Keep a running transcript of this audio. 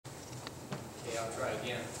I'll try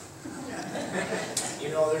again. You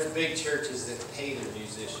know, there's big churches that pay their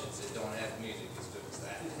musicians that don't have music as good as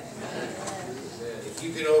that. If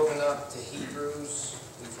you could open up to Hebrews,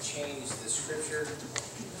 we've changed the scripture.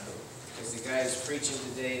 Because the guy who's preaching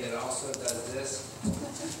today that also does this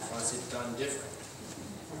wants it done different.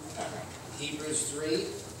 Hebrews 3,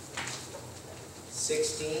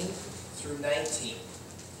 16 through 19.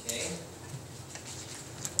 Okay?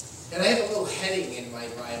 And I have a little heading in my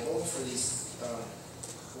Bible for these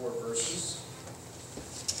 4 verses.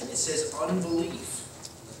 And it says, unbelief,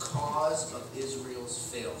 the cause of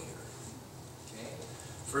Israel's failure. Okay?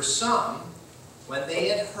 For some, when they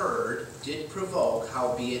had heard, did provoke,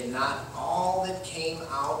 howbeit not all that came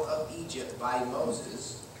out of Egypt by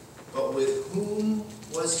Moses, but with whom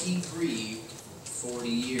was he grieved 40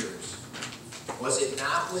 years? Was it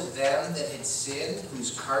not with them that had sinned,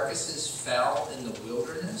 whose carcasses fell in the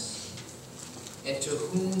wilderness? And to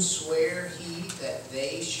whom sware he that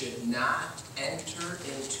they should not enter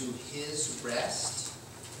into his rest,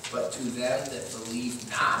 but to them that believe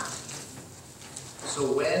not?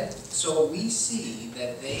 So we see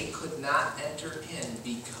that they could not enter in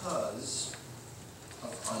because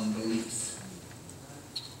of unbelief.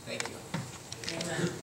 Thank you.